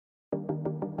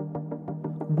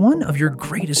one of your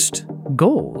greatest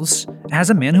goals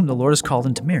as a man whom the Lord has called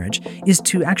into marriage is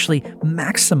to actually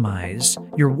maximize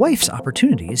your wife's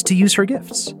opportunities to use her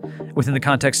gifts within the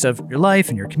context of your life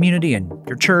and your community and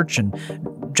your church and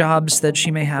jobs that she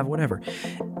may have, whatever.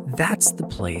 That's the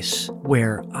place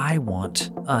where I want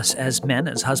us as men,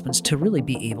 as husbands, to really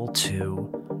be able to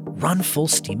run full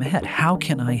steam ahead. How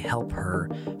can I help her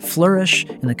flourish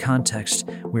in the context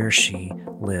where she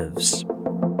lives?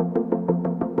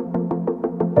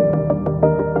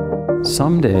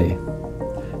 Someday,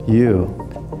 you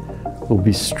will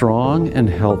be strong and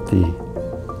healthy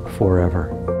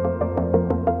forever.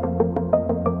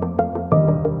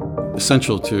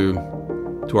 Essential to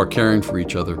our caring for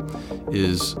each other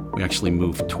is we actually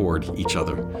move toward each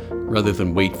other rather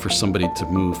than wait for somebody to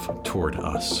move toward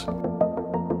us.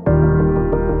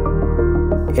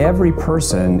 Every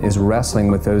person is wrestling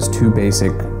with those two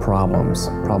basic problems.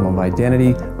 Problem of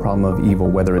identity, problem of evil,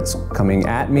 whether it's coming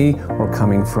at me or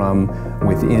coming from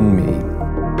within me.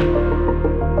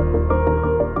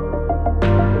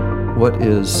 What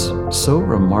is so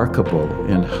remarkable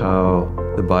in how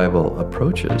the Bible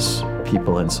approaches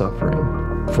people in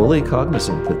suffering, fully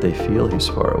cognizant that they feel he's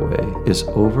far away, is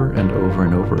over and over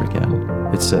and over again.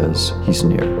 It says he's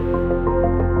near.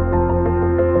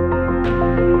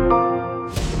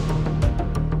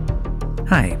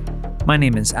 Hi, my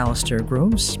name is Alistair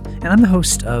Groves, and I'm the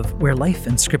host of Where Life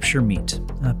and Scripture Meet,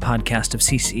 a podcast of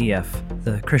CCEF,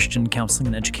 the Christian Counseling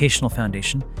and Educational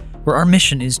Foundation, where our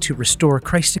mission is to restore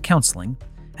Christ to counseling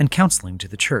and counseling to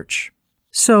the church.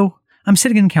 So, I'm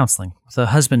sitting in counseling with a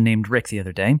husband named Rick the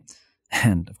other day,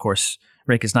 and of course,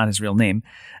 Rick is not his real name.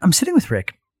 I'm sitting with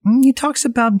Rick. He talks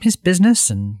about his business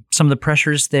and some of the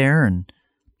pressures there, and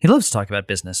he loves to talk about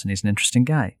business, and he's an interesting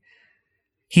guy.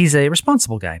 He's a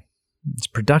responsible guy. He's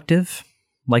productive,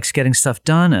 likes getting stuff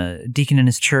done, a deacon in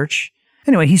his church.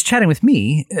 Anyway, he's chatting with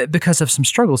me because of some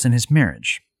struggles in his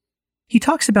marriage. He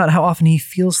talks about how often he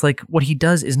feels like what he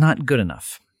does is not good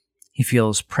enough. He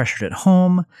feels pressured at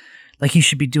home, like he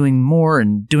should be doing more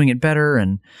and doing it better.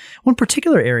 And one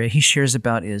particular area he shares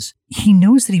about is he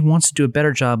knows that he wants to do a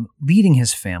better job leading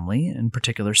his family, in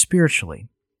particular spiritually.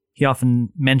 He often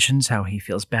mentions how he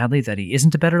feels badly that he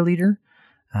isn't a better leader.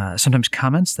 Sometimes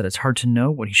comments that it's hard to know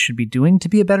what he should be doing to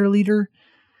be a better leader.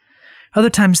 Other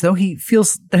times, though, he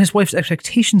feels that his wife's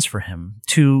expectations for him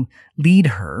to lead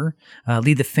her,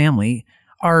 lead the family,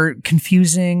 are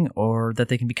confusing or that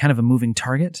they can be kind of a moving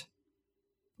target.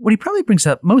 What he probably brings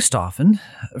up most often,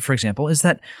 for example, is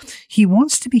that he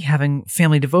wants to be having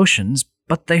family devotions,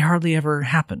 but they hardly ever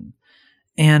happen.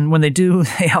 And when they do,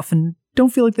 they often don't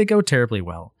feel like they go terribly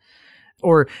well.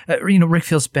 Or, Rick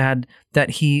feels bad that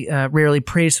he rarely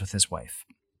prays with his wife.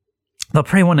 They'll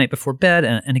pray one night before bed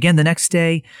and again the next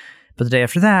day, but the day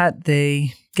after that,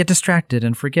 they get distracted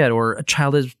and forget. Or a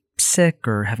child is sick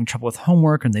or having trouble with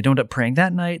homework and they don't end up praying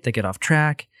that night. They get off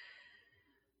track.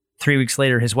 3 weeks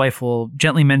later, his wife will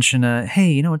gently mention,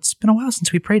 hey, it's been a while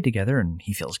since we prayed together, and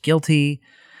he feels guilty.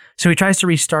 So he tries to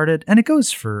restart it, and it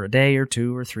goes for a day or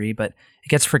two or three, but it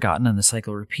gets forgotten and the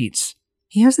cycle repeats.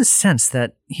 He has this sense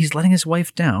that he's letting his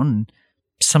wife down, and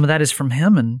some of that is from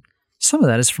him, and some of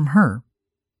that is from her.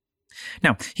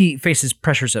 Now, he faces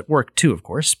pressures at work too, of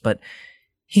course, but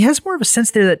he has more of a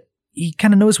sense there that he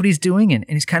kind of knows what he's doing, and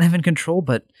he's kind of in control,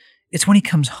 but it's when he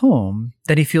comes home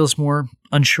that he feels more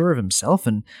unsure of himself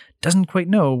and doesn't quite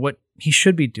know what he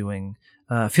should be doing,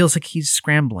 feels like he's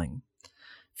scrambling,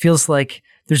 feels like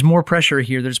there's more pressure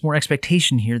here, there's more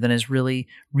expectation here than is really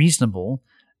reasonable,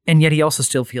 and yet he also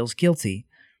still feels guilty.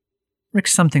 Rick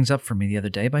summed things up for me the other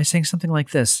day by saying something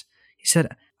like this. He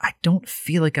said, I don't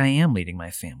feel like I am leading my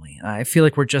family. I feel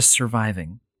like we're just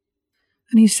surviving.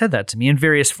 And he said that to me in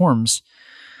various forms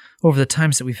over the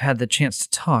times that we've had the chance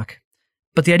to talk.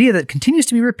 But the idea that continues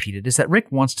to be repeated is that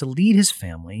Rick wants to lead his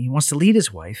family, he wants to lead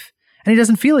his wife, and he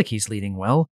doesn't feel like he's leading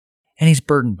well, and he's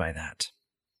burdened by that.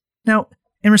 Now,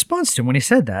 in response to him when he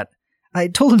said that, I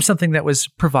told him something that was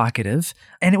provocative,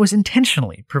 and it was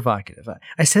intentionally provocative.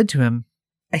 I said to him,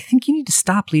 I think you need to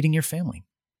stop leading your family.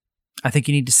 I think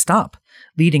you need to stop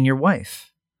leading your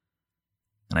wife.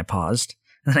 And I paused,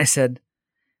 and then I said,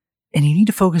 and you need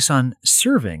to focus on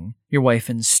serving your wife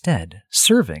instead,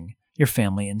 serving your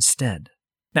family instead.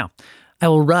 Now, I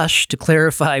will rush to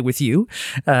clarify with you,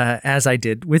 as I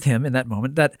did with him in that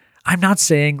moment, that I'm not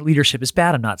saying leadership is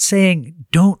bad. I'm not saying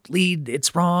don't lead,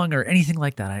 it's wrong, or anything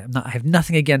like that. I have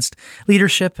nothing against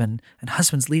leadership and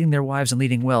husbands leading their wives and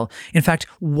leading well. In fact,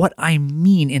 what I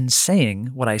mean in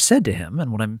saying what I said to him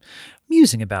and what I'm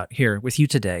musing about here with you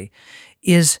today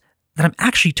is that I'm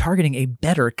actually targeting a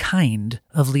better kind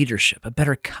of leadership, a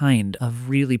better kind of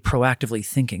really proactively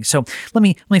thinking. So let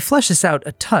me flesh this out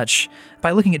a touch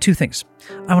by looking at two things.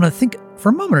 I want to think for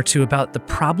a moment or two about the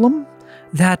problem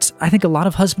that I think a lot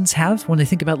of husbands have when they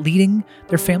think about leading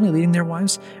their family, leading their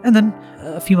wives, and then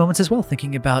a few moments as well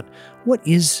thinking about what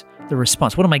is the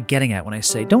response? What am I getting at when I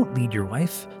say, don't lead your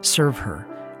wife, serve her?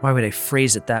 Why would I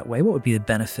phrase it that way? What would be the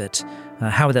benefit?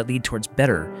 How would that lead towards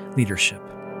better leadership?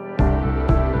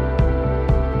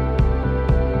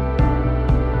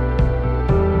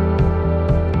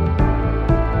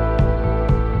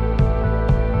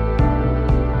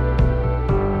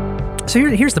 So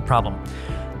here's the problem.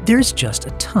 There's just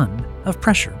a ton of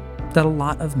pressure that a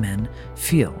lot of men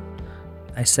feel.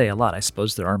 I say a lot. I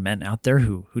suppose there are men out there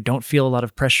who don't feel a lot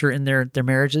of pressure in their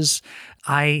marriages.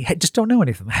 I just don't know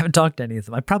any of them. I haven't talked to any of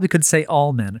them. I probably could say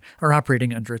all men are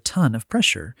operating under a ton of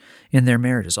pressure in their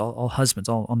marriages, all husbands,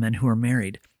 all men who are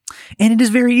married. And it is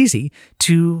very easy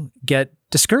to get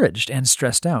discouraged and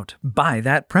stressed out by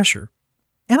that pressure.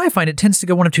 And I find it tends to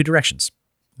go one of two directions.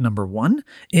 Number one,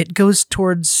 it goes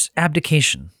towards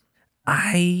abdication.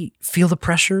 I feel the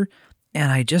pressure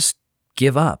and I just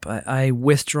give up. I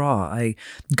withdraw. I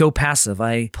go passive.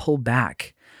 I pull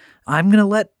back. I'm going to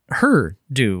let her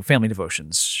do family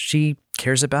devotions. She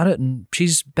cares about it and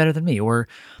she's better than me. Or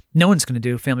no one's going to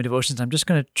do family devotions. I'm just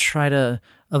going to try to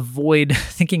avoid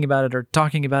thinking about it or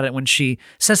talking about it. When she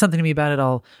says something to me about it,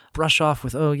 I'll brush off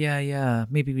with, oh, yeah,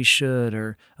 maybe we should.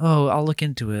 Or, oh, I'll look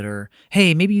into it. Or,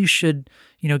 hey, maybe you should,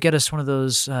 get us one of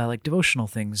those like devotional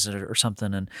things or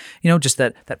something. And, just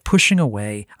that pushing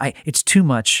away. It's too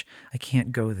much. I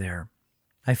can't go there.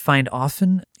 I find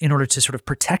often in order to sort of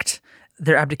protect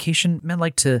their abdication, men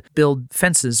like to build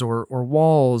fences or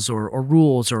walls or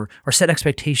rules or set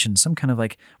expectations, some kind of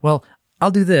like, well,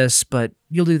 I'll do this, but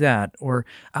you'll do that. Or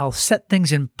I'll set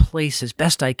things in place as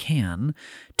best I can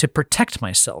to protect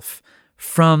myself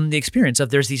from the experience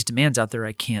of there's these demands out there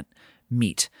I can't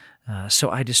meet. So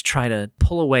I just try to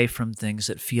pull away from things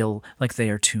that feel like they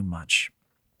are too much.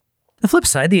 The flip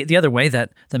side, the other way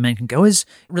that the men can go is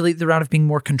really the route of being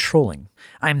more controlling.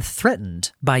 I'm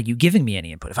threatened by you giving me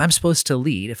any input. If I'm supposed to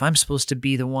lead, if I'm supposed to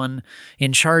be the one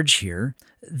in charge here,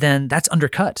 then that's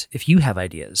undercut if you have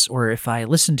ideas, or if I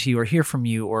listen to you or hear from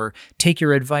you or take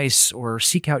your advice or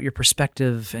seek out your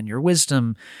perspective and your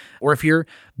wisdom, or if you're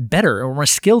better or more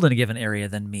skilled in a given area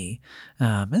than me.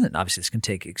 And then obviously this can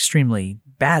take extremely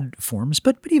bad forms,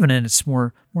 but even in its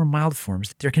more mild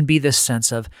forms, there can be this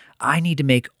sense of, I need to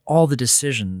make all the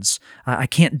decisions. I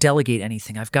can't delegate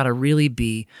anything. I've got to really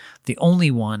be the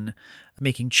only one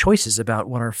making choices about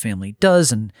what our family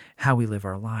does and how we live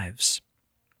our lives.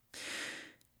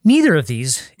 Neither of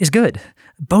these is good.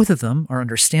 Both of them are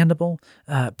understandable.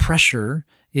 Pressure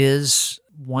is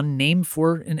one name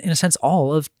for, in a sense,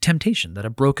 all of temptation that a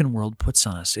broken world puts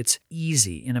on us. It's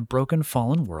easy in a broken,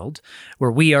 fallen world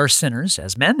where we are sinners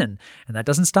as men, and that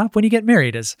doesn't stop when you get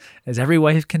married, as every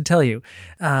wife can tell you.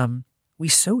 We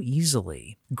so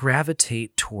easily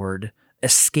gravitate toward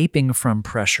escaping from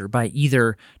pressure by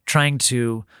either trying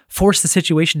to force the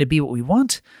situation to be what we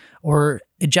want or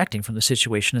ejecting from the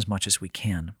situation as much as we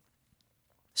can.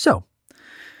 So,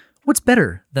 what's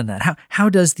better than that? How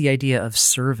does the idea of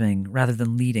serving rather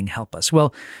than leading help us?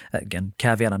 Well, again,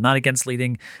 caveat, I'm not against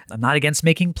leading. I'm not against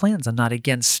making plans. I'm not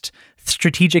against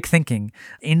strategic thinking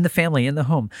in the family, in the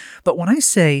home. But when I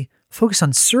say focus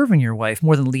on serving your wife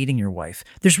more than leading your wife,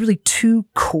 there's really two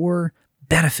core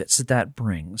benefits that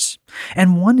brings.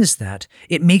 And one is that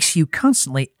it makes you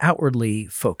constantly outwardly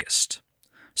focused.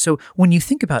 So when you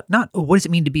think about not, what does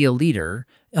it mean to be a leader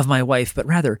of my wife, but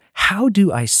rather, how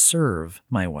do I serve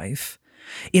my wife?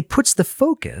 It puts the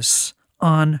focus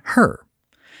on her.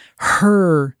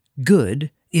 Her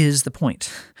good is the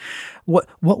point. What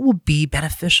will be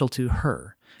beneficial to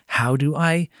her? How do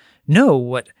I know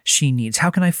what she needs?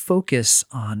 How can I focus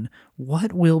on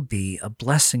what will be a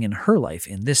blessing in her life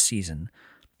in this season?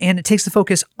 And it takes the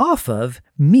focus off of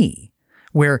me,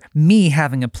 where me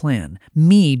having a plan,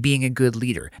 me being a good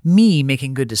leader, me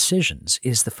making good decisions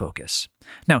is the focus.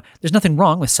 Now, there's nothing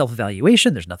wrong with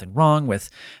self-evaluation. There's nothing wrong with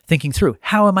thinking through,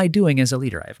 how am I doing as a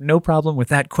leader? I have no problem with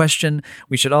that question.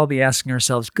 We should all be asking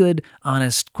ourselves good,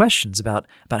 honest questions about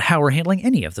how we're handling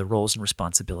any of the roles and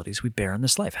responsibilities we bear in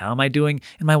this life. How am I doing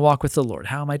in my walk with the Lord?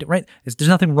 How am I doing? Right? There's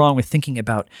nothing wrong with thinking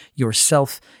about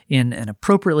yourself in an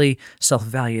appropriately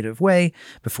self-evaluative way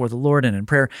before the Lord and in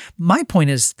prayer. My point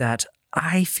is that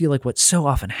I feel like what so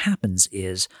often happens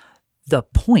is the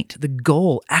point, the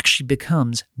goal actually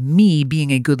becomes me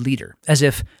being a good leader, as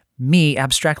if me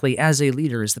abstractly as a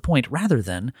leader is the point, rather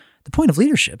than the point of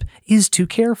leadership is to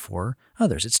care for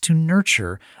others. It's to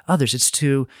nurture others. It's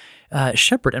to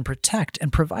shepherd and protect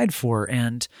and provide for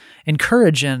and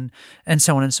encourage and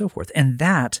so on and so forth. And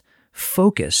that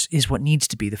focus is what needs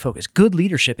to be the focus. Good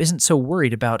leadership isn't so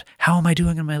worried about how am I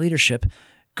doing in my leadership.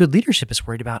 Good leadership is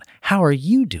worried about how are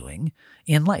you doing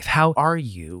in life? How are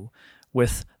you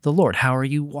with the Lord? How are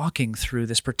you walking through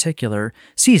this particular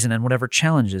season and whatever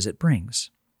challenges it brings?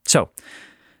 So,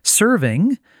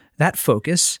 serving, that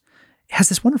focus, has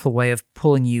this wonderful way of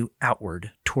pulling you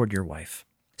outward toward your wife.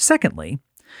 Secondly,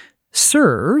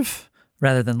 serve,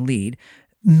 rather than lead,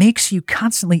 makes you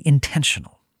constantly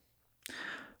intentional.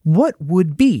 What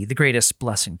would be the greatest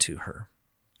blessing to her?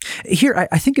 Here,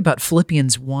 I think about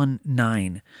Philippians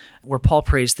 1:9, where Paul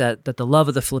prays that the love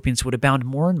of the Philippians would abound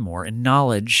more and more in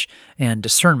knowledge and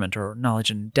discernment, or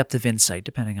knowledge and depth of insight,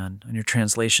 depending on your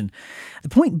translation. The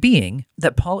point being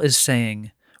that Paul is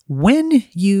saying, when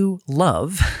you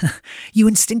love, you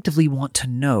instinctively want to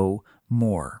know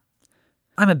more.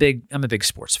 I'm a big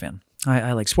sports fan.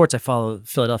 I like sports. I follow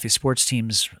Philadelphia sports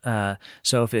teams.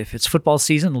 So if it's football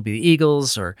season, it'll be the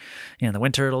Eagles, or in the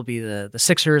winter, it'll be the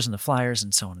Sixers and the Flyers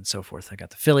and so on and so forth. I got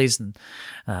the Phillies, and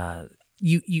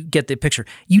you get the picture.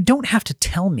 You don't have to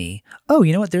tell me, oh,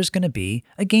 you know what, there's going to be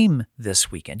a game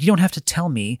this weekend. You don't have to tell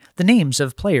me the names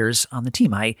of players on the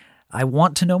team. I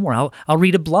want to know more. I'll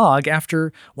read a blog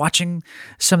after watching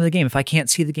some of the game. If I can't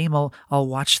see the game, I'll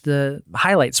watch the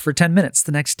highlights for 10 minutes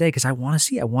the next day because I want to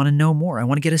see. I want to know more. I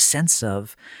want to get a sense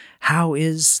of how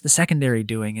is the secondary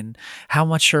doing and how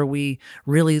much are we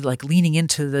really like leaning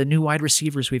into the new wide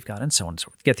receivers we've got and so on and so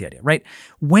forth. Get the idea, right?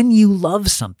 When you love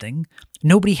something,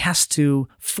 nobody has to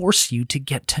force you to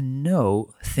get to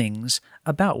know things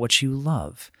about what you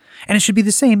love. And it should be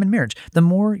the same in marriage. The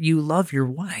more you love your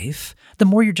wife, the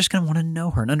more you're just going to want to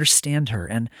know her and understand her.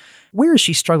 And where is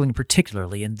she struggling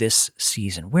particularly in this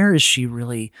season? Where is she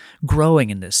really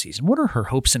growing in this season? What are her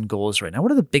hopes and goals right now?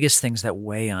 What are the biggest things that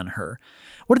weigh on her?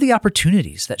 What are the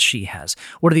opportunities that she has?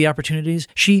 What are the opportunities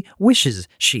she wishes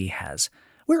she has?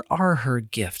 Where are her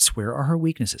gifts? Where are her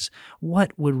weaknesses?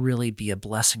 What would really be a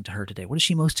blessing to her today? What does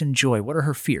she most enjoy? What are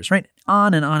her fears? Right?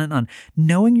 On and on and on.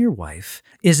 Knowing your wife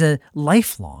is a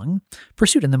lifelong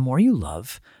pursuit. And the more you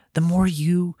love, the more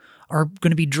you are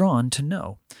going to be drawn to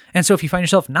know. And so if you find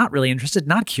yourself not really interested,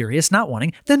 not curious, not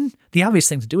wanting, then the obvious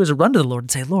thing to do is run to the Lord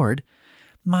and say, Lord,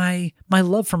 my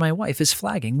love for my wife is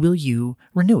flagging. Will you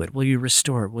renew it? Will you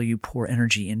restore it? Will you pour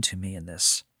energy into me in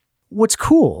this? What's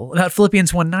cool about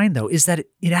Philippians 1:9, though, is that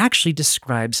it actually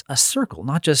describes a circle,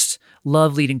 not just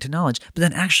love leading to knowledge, but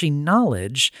then actually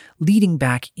knowledge leading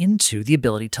back into the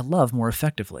ability to love more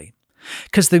effectively.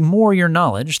 Because the more your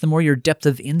knowledge, the more your depth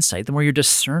of insight, the more your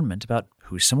discernment about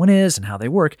who someone is and how they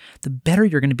work, the better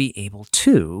you're going to be able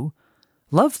to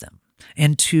love them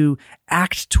and to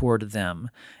act toward them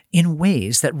in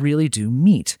ways that really do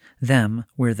meet them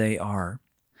where they are.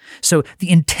 So the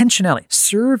intentionality,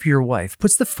 serve your wife,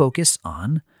 puts the focus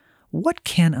on what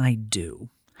can I do?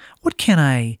 What can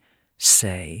I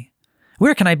say?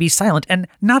 Where can I be silent and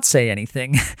not say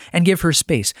anything and give her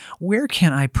space? Where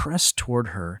can I press toward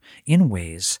her in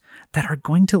ways that are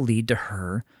going to lead to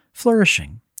her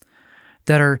flourishing?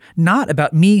 That are not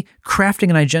about me crafting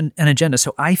an agenda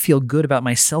so I feel good about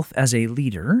myself as a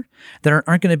leader, that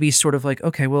aren't going to be sort of like,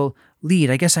 okay, well, lead,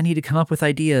 I guess I need to come up with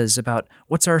ideas about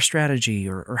what's our strategy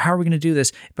or how are we going to do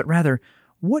this, but rather,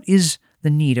 what is the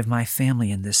need of my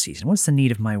family in this season? What's the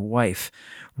need of my wife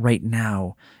right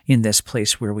now in this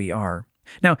place where we are?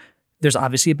 Now, there's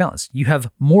obviously a balance. You have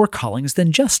more callings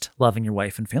than just loving your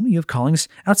wife and family. You have callings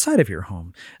outside of your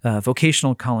home,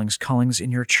 vocational callings, callings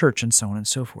in your church, and so on and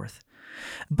so forth.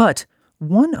 But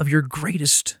one of your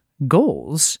greatest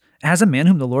goals as a man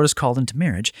whom the Lord has called into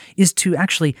marriage is to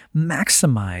actually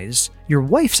maximize your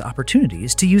wife's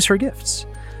opportunities to use her gifts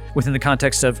within the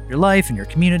context of your life and your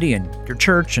community and your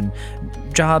church and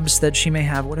jobs that she may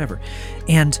have, whatever.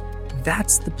 And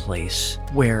that's the place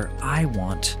where I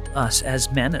want us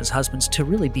as men, as husbands, to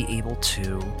really be able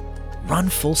to run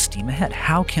full steam ahead.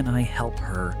 How can I help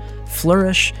her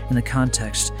flourish in the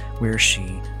context where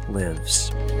she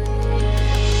lives?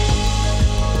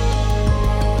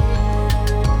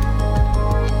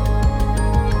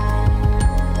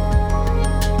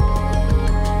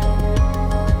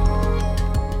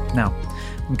 Now,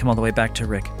 let me come all the way back to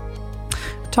Rick.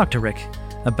 Talk to Rick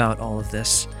about all of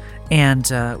this. And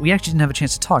we actually didn't have a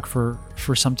chance to talk for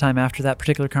some time after that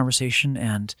particular conversation.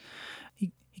 And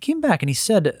he came back and he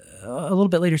said a little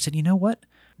bit later, said, you know what?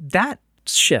 That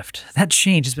shift, that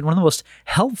change has been one of the most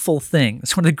helpful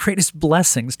things, one of the greatest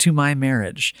blessings to my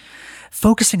marriage.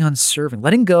 Focusing on serving,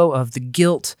 letting go of the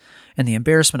guilt and the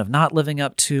embarrassment of not living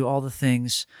up to all the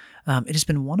things. It has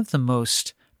been one of the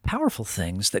most powerful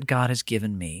things that God has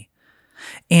given me.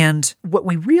 And what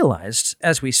we realized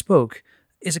as we spoke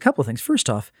is a couple of things. First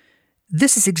off,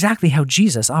 this is exactly how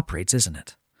Jesus operates, isn't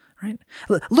it? Right?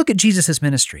 Look at Jesus'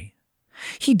 ministry.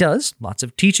 He does lots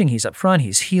of teaching. He's up front.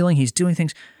 He's healing. He's doing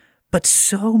things. But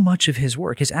so much of his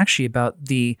work is actually about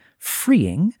the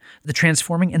freeing, the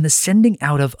transforming, and the sending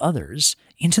out of others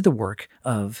into the work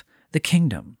of the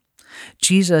kingdom.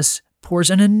 Jesus pours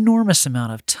an enormous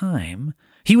amount of time.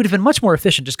 He would have been much more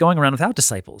efficient just going around without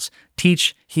disciples.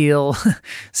 Teach, heal,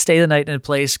 stay the night in a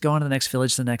place, go on to the next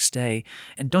village the next day,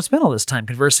 and don't spend all this time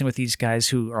conversing with these guys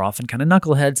who are often kind of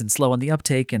knuckleheads and slow on the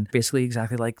uptake and basically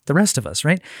exactly like the rest of us,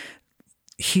 right?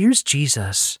 Here's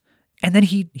Jesus, and then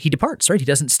he departs, right? He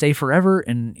doesn't stay forever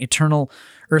in eternal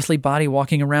earthly body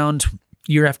walking around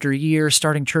year after year,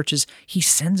 starting churches. He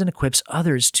sends and equips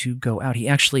others to go out. He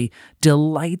actually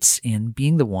delights in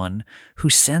being the one who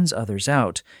sends others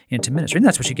out into ministry. And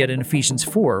that's what you get in Ephesians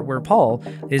 4, where Paul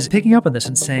is picking up on this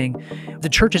and saying, the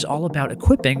church is all about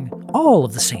equipping all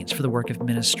of the saints for the work of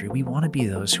ministry. We want to be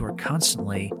those who are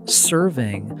constantly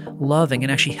serving, loving,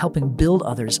 and actually helping build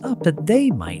others up that they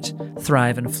might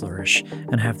thrive and flourish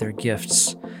and have their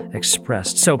gifts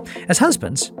expressed. So as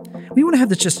husbands, we want to have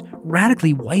this just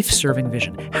radically wife-serving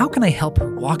vision. How can I help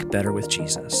her walk better with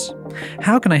Jesus?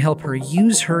 How can I help her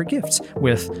use her gifts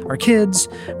with our kids,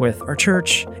 with our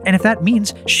church? And if that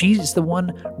means she's the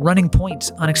one running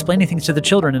point on explaining things to the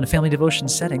children in a family devotion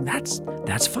setting, that's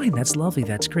fine. That's lovely.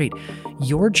 That's great.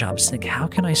 Your job is to think, how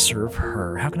can I serve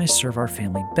her? How can I serve our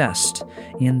family best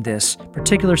in this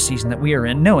particular season that we are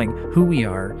in, knowing who we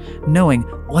are, knowing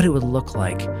what it would look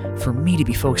like for me to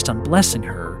be focused on blessing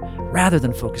her rather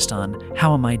than focused on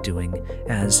how am I doing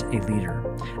as a leader.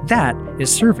 That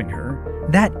is serving her.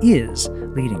 That is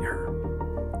leading her.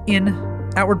 In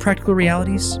outward practical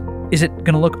realities, is it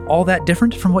going to look all that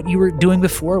different from what you were doing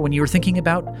before when you were thinking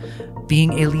about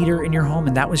being a leader in your home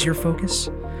and that was your focus?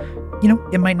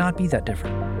 It might not be that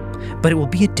different, but it will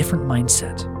be a different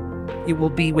mindset. It will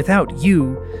be without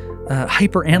you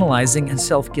hyper-analyzing and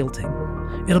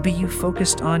self-guilting. It'll be you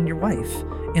focused on your wife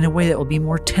in a way that will be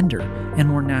more tender and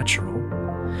more natural.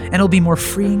 And it'll be more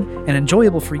freeing and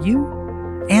enjoyable for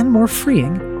you and more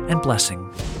freeing and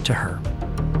blessing to her.